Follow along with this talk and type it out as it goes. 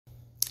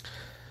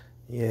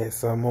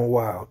Yes, I'm a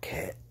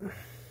wildcat.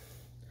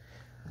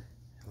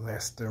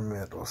 Leicester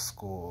Middle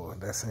School.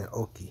 That's in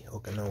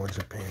Okinawa,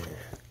 Japan.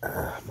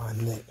 My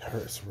neck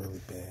hurts really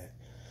bad.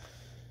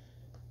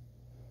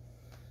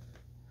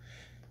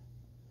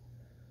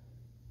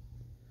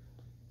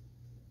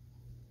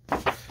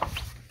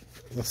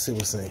 Let's see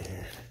what's in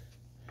here.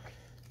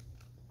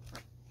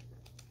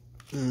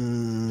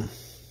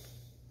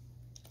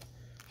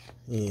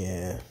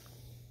 Yeah.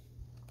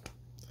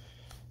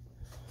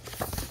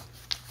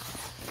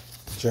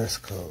 Dress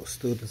code.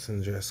 Students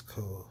in dress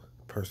code.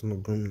 Personal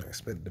grooming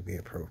expected to be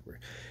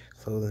appropriate.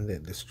 Clothing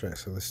that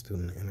distracts other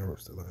student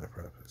interrupts the learning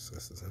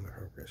process is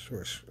inappropriate.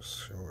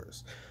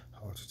 Shorts,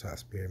 halter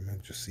tops, bare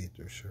measure,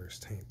 see-through shirts,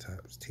 tank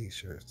tops,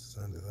 t-shirts,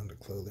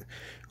 underclothing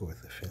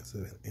with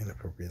offensive and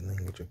inappropriate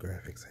language or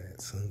graphics,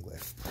 hats,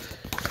 sunglasses.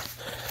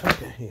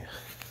 Okay, yeah.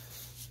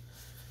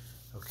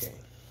 Okay.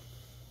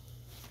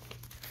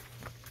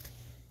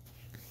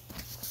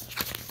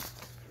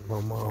 My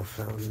mom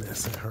found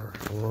this in her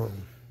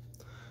room.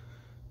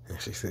 And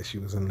she said she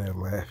was in there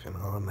laughing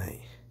all night.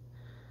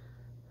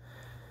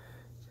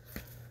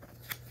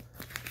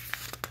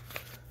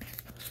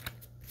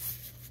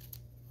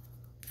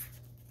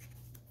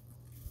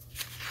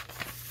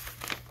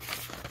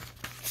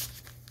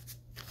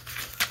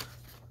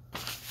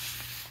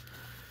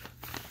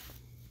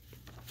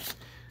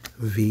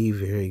 V,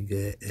 very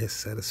good. S,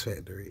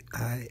 satisfactory.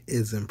 I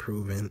is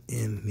improving.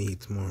 N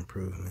needs more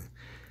improvement.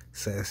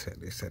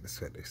 Satisfactory.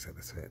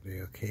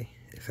 Okay.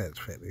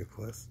 Satisfactory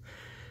plus.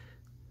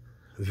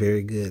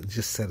 Very good.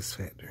 Just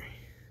satisfactory.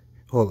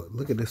 Hold up.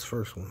 Look at this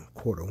first one.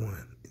 Quarter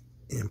one.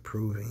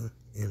 Improving.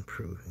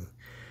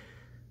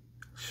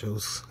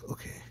 Shows.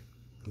 Okay.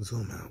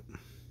 Zoom out.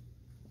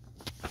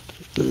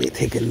 Let me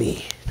take a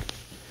knee.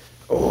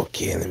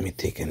 Okay. Let me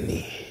take a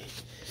knee.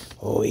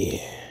 Oh,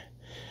 yeah.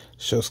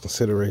 Shows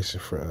consideration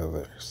for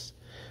others.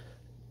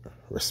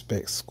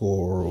 Respect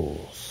school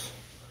rules.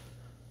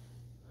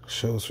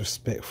 Shows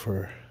respect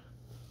for...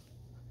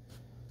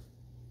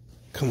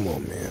 Come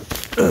on, man.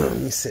 Let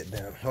me sit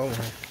down. Hold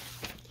on.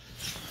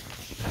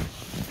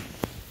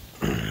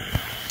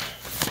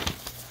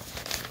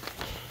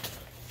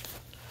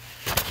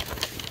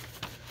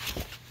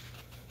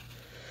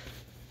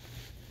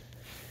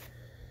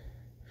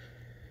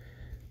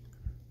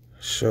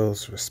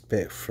 Shows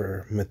respect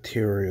for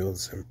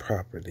materials and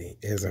property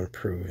is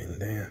improving.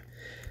 Damn.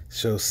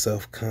 Shows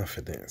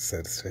self-confidence,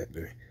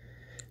 satisfactory.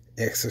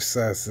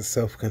 Exercises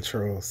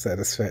self-control,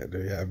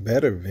 satisfactory. I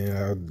better be.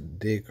 I'll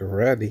dig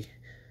karate.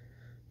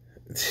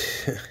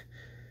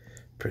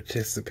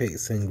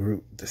 Participates in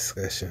group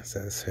discussion,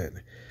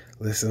 satisfactory.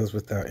 Listens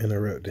without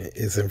interrupting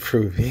is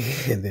improving.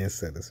 And then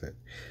satisfactory.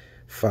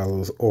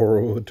 Follows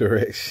oral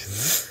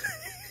directions.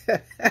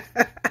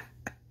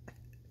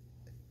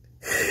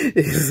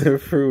 Is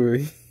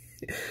improving.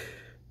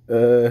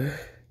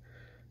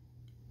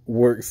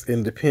 Works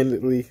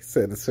independently,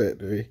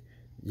 satisfactory.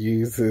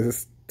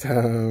 Uses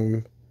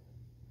time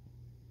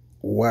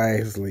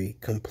wisely,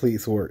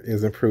 completes work,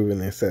 is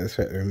improving, and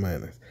satisfactory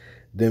minus.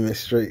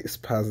 Demonstrates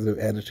positive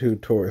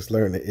attitude towards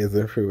learning, is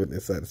improving,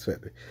 and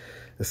satisfactory.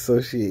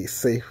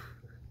 Associates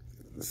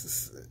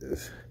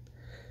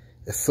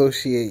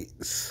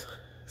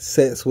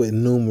sets with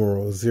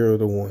numerals 0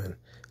 to 1,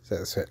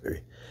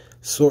 satisfactory.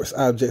 Sorts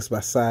objects by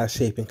size,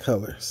 shape, and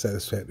color,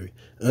 satisfactory.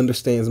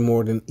 Understands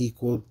more than,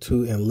 equal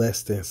to, and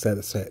less than,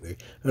 satisfactory.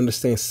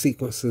 Understands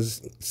sequence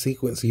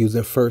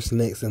using first,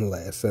 next, and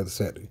last,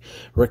 satisfactory.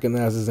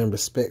 Recognizes and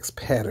respects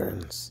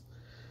patterns,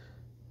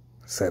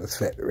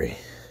 satisfactory.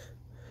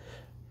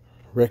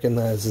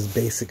 Recognizes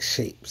basic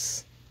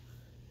shapes.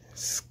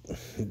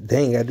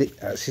 Dang,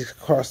 she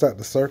crossed out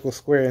the circle,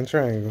 square, and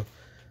triangle.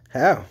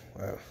 How?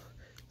 Wow.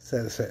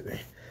 Satisfactory.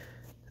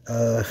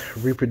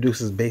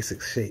 Reproduces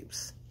basic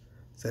shapes.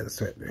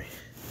 Satisfactory.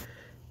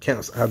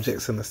 Counts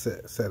objects in the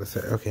set.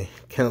 Satisfactory. Okay.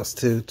 Counts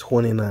to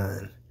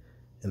 29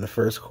 in the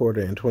first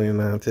quarter and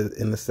 29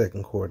 in the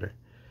second quarter.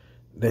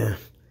 Damn.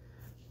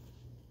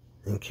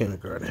 In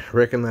kindergarten.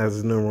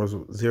 Recognizes numerals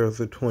 0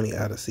 through 20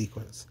 out of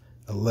sequence.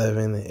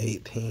 11 and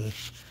 18.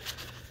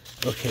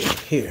 Okay.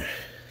 Here.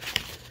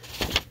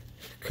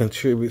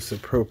 Contributes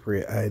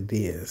appropriate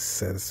ideas.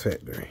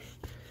 Satisfactory.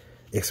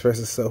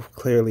 Expresses self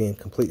clearly in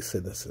complete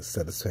sentences,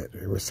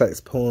 satisfactory. Recites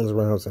poems,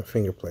 rhymes, and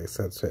finger plays,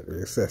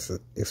 satisfactory.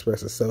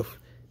 Expresses self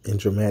in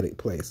dramatic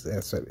plays,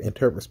 satisfactory.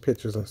 Interprets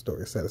pictures and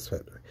stories,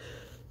 satisfactory.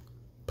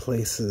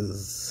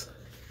 Places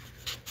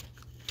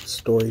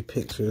story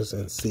pictures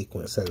in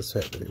sequence,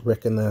 satisfactory.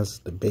 Recognizes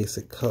the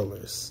basic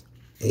colors,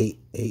 8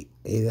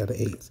 out of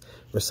 8.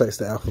 Recites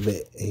the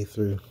alphabet A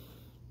through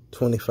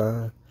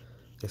 25.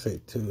 They say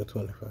 2 or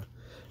 25.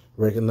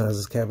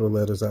 Recognizes capital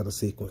letters out of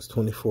sequence,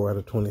 24 out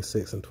of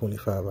 26 and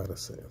 25 out of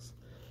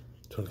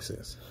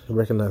 26.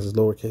 Recognizes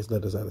lowercase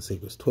letters out of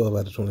sequence, 12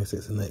 out of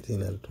 26 and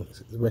 19 out of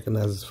 26.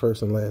 Recognizes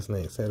first and last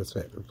name,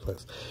 satisfactory.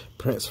 Plus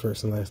prints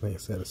first and last name,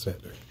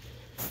 satisfactory.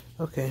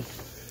 Okay.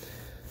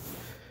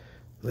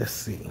 Let's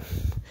see.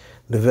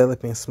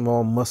 Developing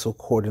small muscle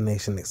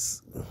coordination,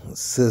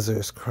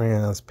 scissors,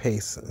 crayons,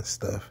 paste, and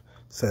stuff,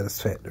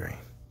 satisfactory.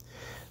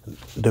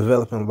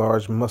 Developing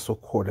large muscle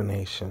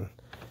coordination.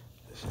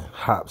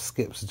 Hops,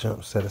 skips,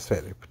 jumps,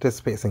 satisfactory.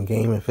 Participates in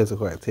game and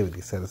physical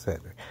activity,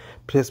 satisfactory.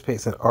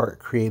 Participates in art,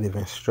 creative,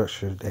 and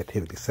structured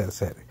activity,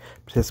 satisfactory.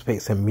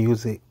 Participates in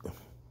music,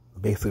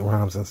 basic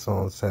rhymes and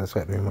songs,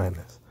 satisfactory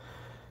minus.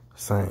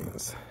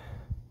 Science.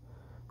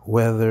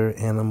 Weather,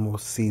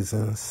 animals,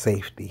 seasons,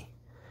 safety.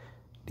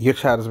 Your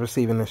child is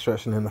receiving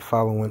instruction in the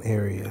following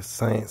areas: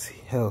 science,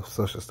 health,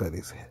 social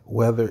studies,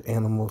 weather,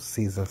 animals,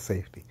 seasons,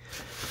 safety.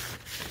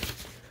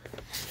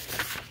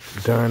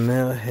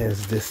 Darnell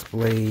has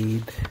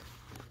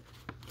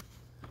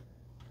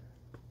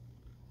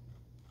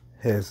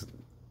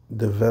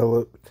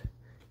developed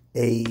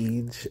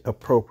age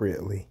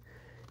appropriately.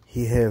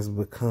 He has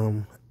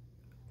become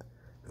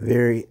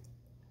very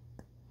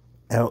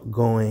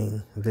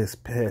outgoing this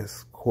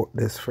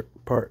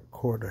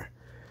quarter.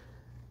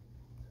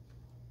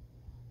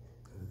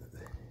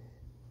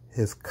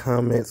 His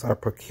comments are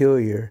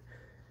peculiar,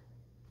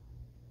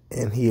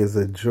 and he is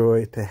a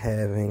joy to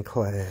have in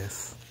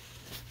class.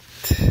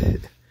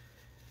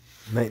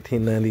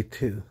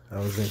 1992, I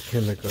was in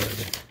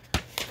kindergarten.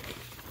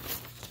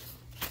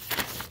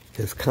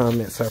 His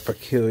comments are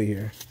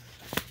peculiar.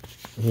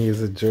 He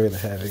is a joy to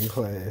have in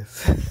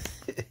class.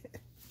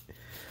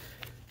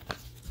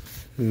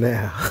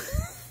 Now,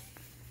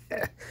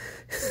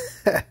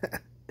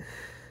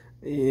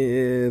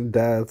 yeah,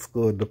 Dodd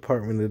School,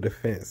 Department of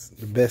Defense,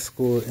 the best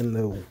school in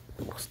the.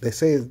 They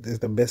say it's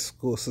the best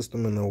school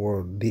system in the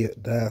world.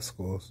 Dodd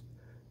schools.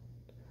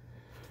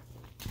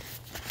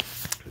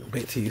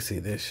 Wait till you see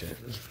this shit.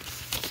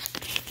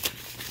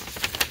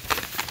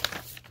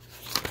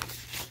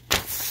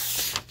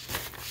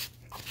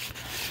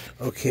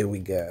 Okay, we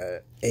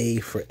got A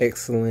for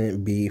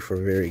excellent, B for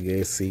very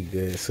good, C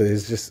good. So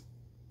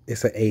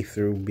it's an A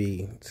through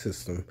B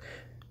system.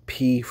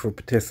 P for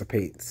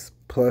participates.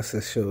 Plus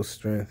it shows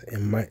strength,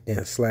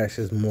 and slash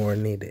is more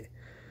needed.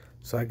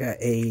 So I got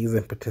A's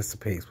and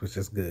participates, which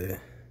is good.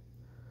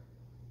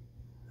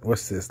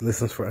 What's this?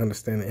 Listens for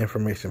understanding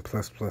information,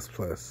 plus.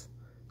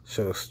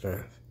 Shows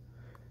strength.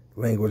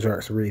 Language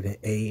arts reading,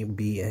 A,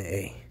 B, and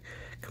A.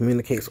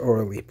 Communicates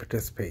orally,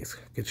 participates.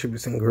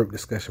 Contributes in group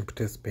discussion,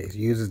 participates.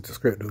 Uses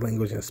descriptive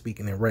language in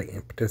speaking and writing,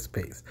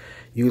 participates.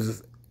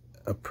 Uses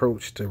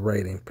approach to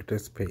writing,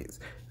 participates.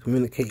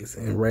 Communicates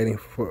in writing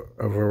for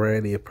a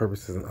variety of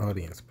purposes and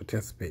audience,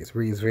 participates.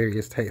 Reads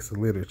various types of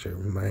literature,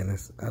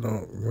 minus. I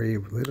don't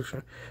read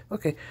literature.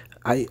 Okay,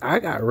 I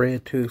got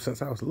read too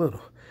since I was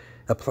little.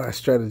 Applies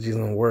strategies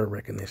on word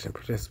recognition,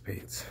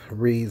 participates.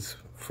 Reads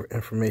for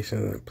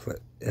information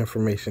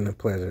and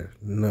pleasure.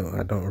 No,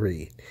 I don't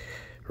read.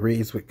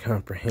 Reads with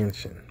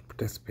comprehension,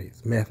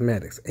 participates.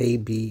 Mathematics, A,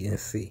 B, and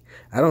C.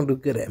 I don't do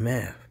good at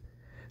math.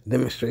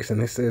 Demonstration,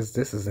 it says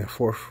this is in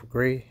fourth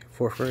grade.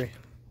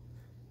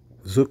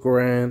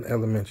 Zuccaran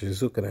Elementary,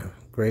 Zuccaran,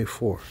 grade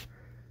 4.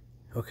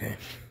 Okay.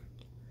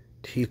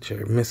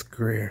 Teacher, Miss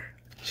Greer.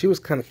 She was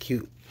kind of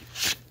cute.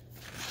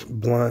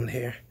 Blonde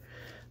hair.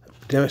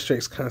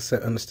 Demonstrates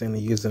concept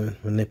understanding using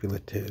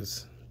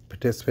manipulatives.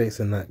 Participates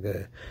and not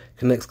good.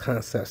 Connects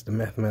concepts to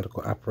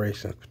mathematical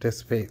operations.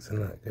 Participates and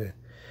not good.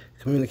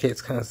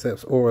 Communicates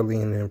concepts orally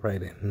and in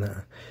writing.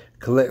 Nah.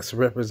 Collects,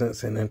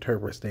 represents, and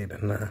interprets data.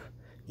 Nah.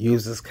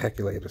 Uses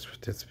calculators.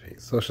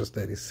 Participates. Social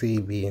studies, C,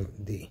 B,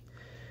 and D.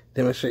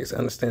 Demonstrates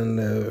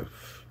understanding of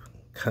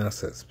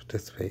concepts.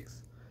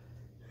 Participates.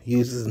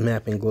 Uses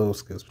mapping globe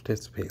skills.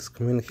 Participates.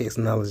 Communicates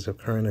knowledge of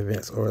current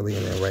events orally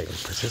and in writing.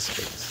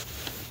 Participates.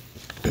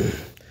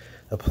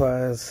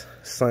 Applies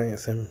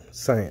science and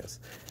science.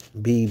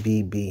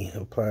 B.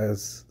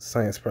 Applies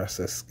science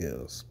process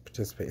skills.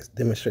 Participates.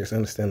 Demonstrates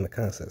understanding the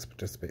concepts.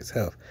 Participates.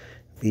 Health.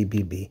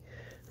 B.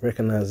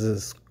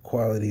 Recognizes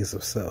qualities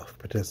of self.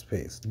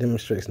 Participates.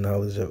 Demonstrates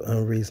knowledge of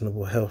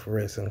unreasonable health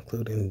risks,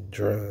 including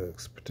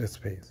drugs.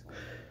 Participates.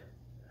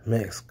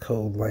 Makes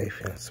code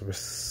life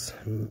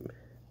and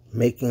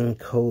making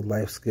code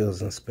life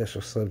skills in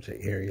special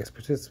subject areas.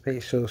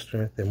 Participates. Shows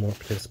strength and more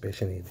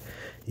participation needed.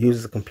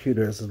 Uses a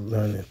computer as a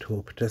learning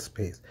tool.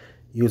 Participates.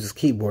 Uses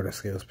keyboarding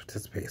skills.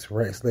 Participates.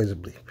 Writes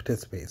legibly.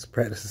 Participates.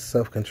 Practices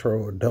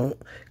self-control. Don't.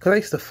 Because I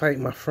used to fight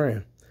my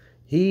friend.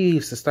 He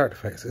used to start the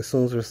fights.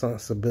 Assumes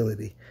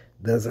responsibility.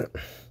 Doesn't.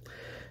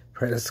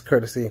 Practices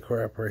courtesy and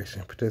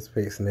cooperation.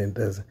 Participates and then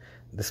doesn't.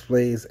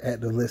 Displays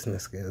active listening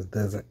skills.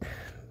 Doesn't.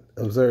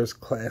 Observes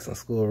class and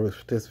school rules.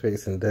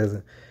 Participates and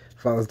doesn't.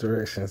 Follows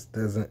directions.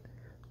 Doesn't.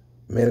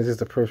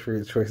 Manages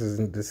appropriate choices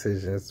and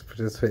decisions.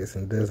 Participates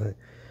and doesn't.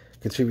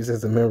 Contributes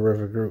as a member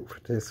of a group.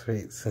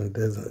 Participates and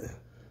doesn't.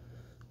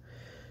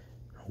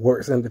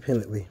 Works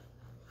independently.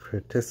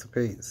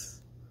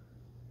 Participates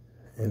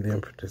and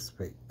then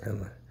participate.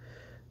 Kind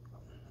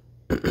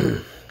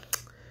of.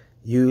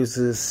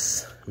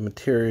 Uses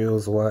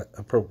materials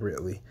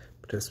appropriately.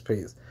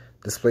 Participates.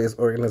 Displays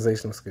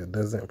organizational skills.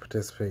 Doesn't.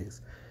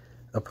 Participates.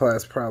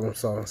 Applies problem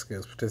solving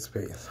skills.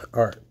 Participates.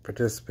 Art.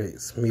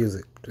 Participates.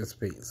 Music.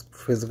 Participates.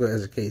 Physical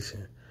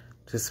education.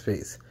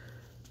 Participates.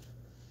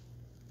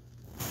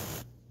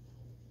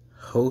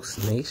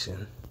 Host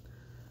nation.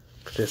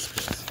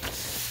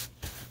 Participants.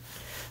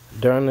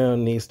 Darnell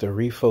needs to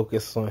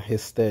refocus on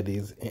his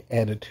studies and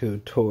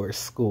attitude towards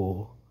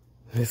school.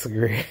 That's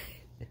great.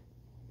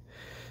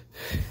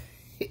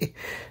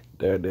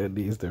 Darnell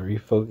needs to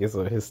refocus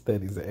on his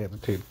studies and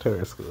attitude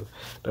towards school.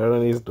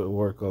 Darnell needs to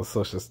work on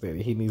social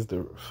study. He needs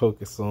to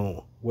focus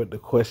on what the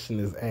question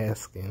is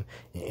asking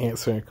and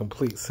answering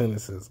complete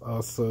sentences.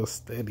 Also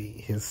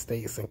study his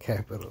states and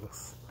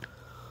capitals.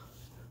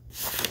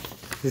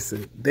 He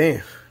said,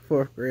 damn,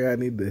 4th grade, I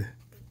need to,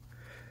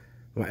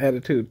 my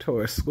attitude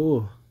towards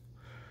school.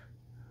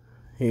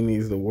 He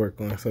needs to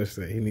work on such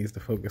that he needs to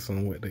focus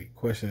on what the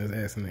question is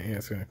asking and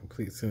answering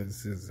complete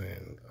sentences,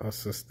 and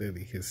also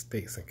study his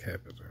states and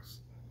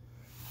capitals.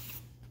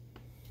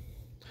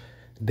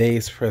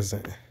 Days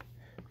present,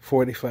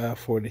 45,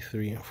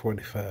 43, and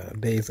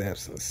 45. Days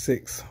absent,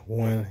 6,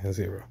 1, and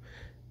 0.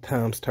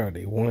 Times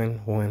tardy,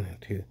 1, 1,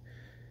 and 2.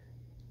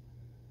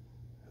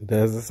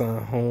 Does this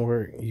on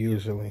homework?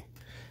 Usually.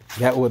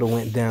 That would have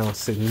went down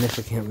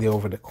significantly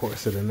over the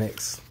course of the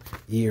next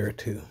year or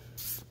two.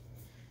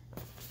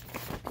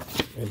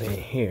 And then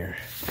here,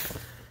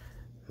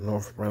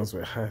 North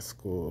Brunswick High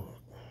School,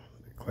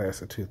 the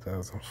class of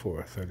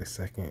 2004,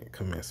 32nd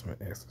commencement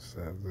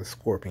exercise. The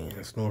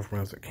Scorpions, North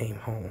Brunswick came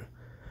home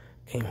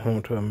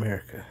to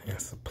America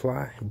and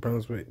Supply,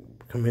 Brunswick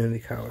Community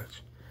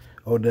College,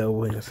 Odell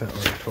Williamson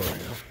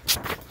Auditorium.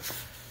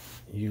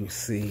 You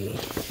see,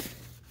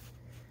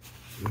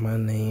 my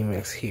name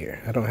is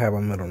here. I don't have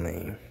a middle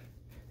name.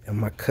 And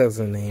my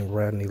cousin named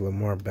Rodney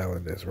Lamar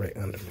Ballard is right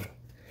under me.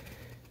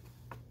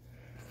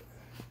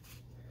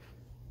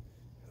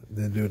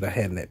 The dude I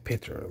had in that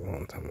picture a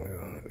long time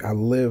ago. I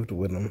lived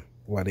with him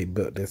while they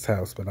built this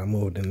house, but I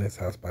moved in this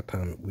house by the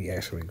time we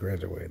actually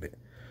graduated.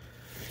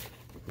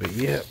 But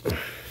yeah,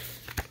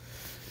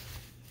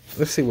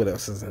 let's see what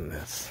else is in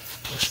this.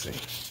 Let's see.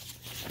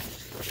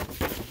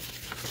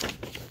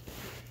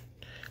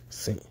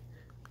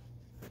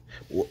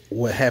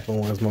 What happened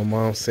was my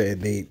mom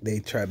said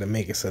they tried to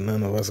make it so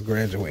none of us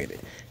graduated.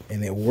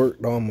 And it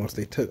worked almost.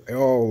 They took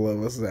all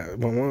of us out.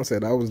 My mom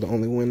said I was the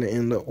only one that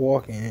ended up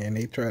walking. And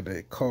they tried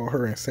to call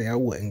her and say I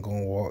wasn't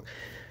going to walk.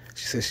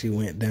 She said she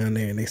went down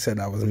there and they said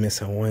I was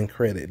missing 1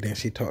 credit. Then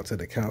she talked to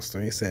the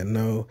counselor. He said,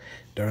 no,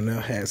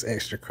 Darnell has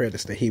extra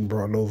credits that he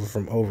brought over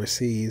from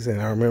overseas.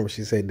 And I remember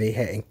she said they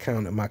hadn't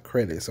counted my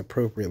credits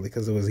appropriately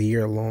because it was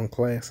year-long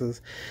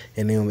classes.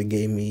 And they only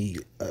gave me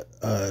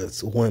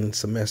 1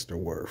 semester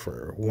worth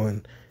for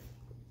one.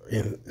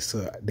 And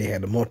so they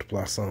had to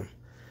multiply some.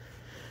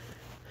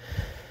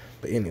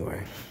 But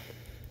anyway,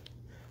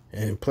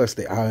 and plus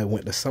I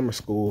went to summer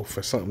school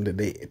for something that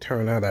it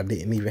turned out I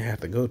didn't even have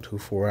to go to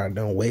for. I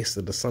done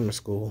wasted the summer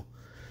school.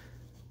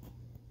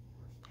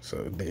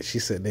 So she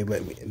said they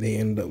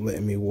ended up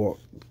letting me walk.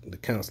 The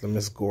counselor,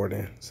 Miss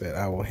Gordon, said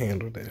I will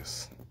handle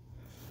this.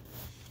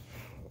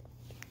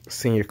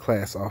 Senior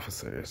class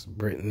officers,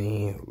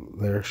 Brittany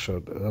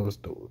Lershaw, that was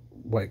the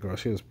white girl.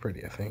 She was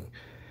pretty, I think.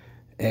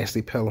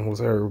 Ashley Pelham was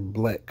her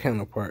black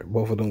counterpart.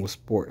 Both of them were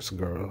sports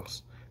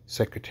girls.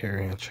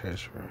 Secretary and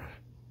treasurer.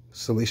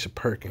 Celicia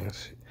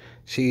Perkins,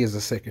 she is the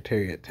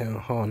secretary at Town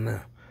Hall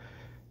now.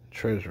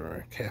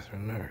 Treasurer,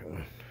 Catherine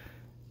Nerlin.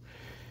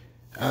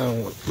 I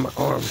don't want, my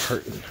arm's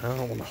hurting. I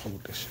don't want to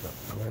hold this shit up.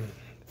 I've been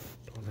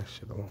doing this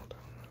shit a long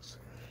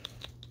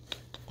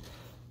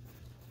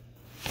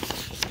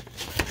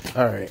time.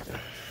 Alright.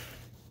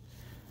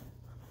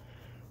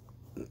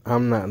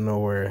 I'm not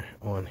nowhere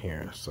on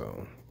here,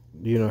 so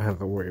you don't have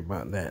to worry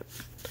about that.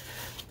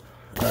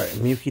 Alright,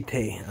 Muki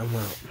Tay, I'm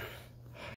out.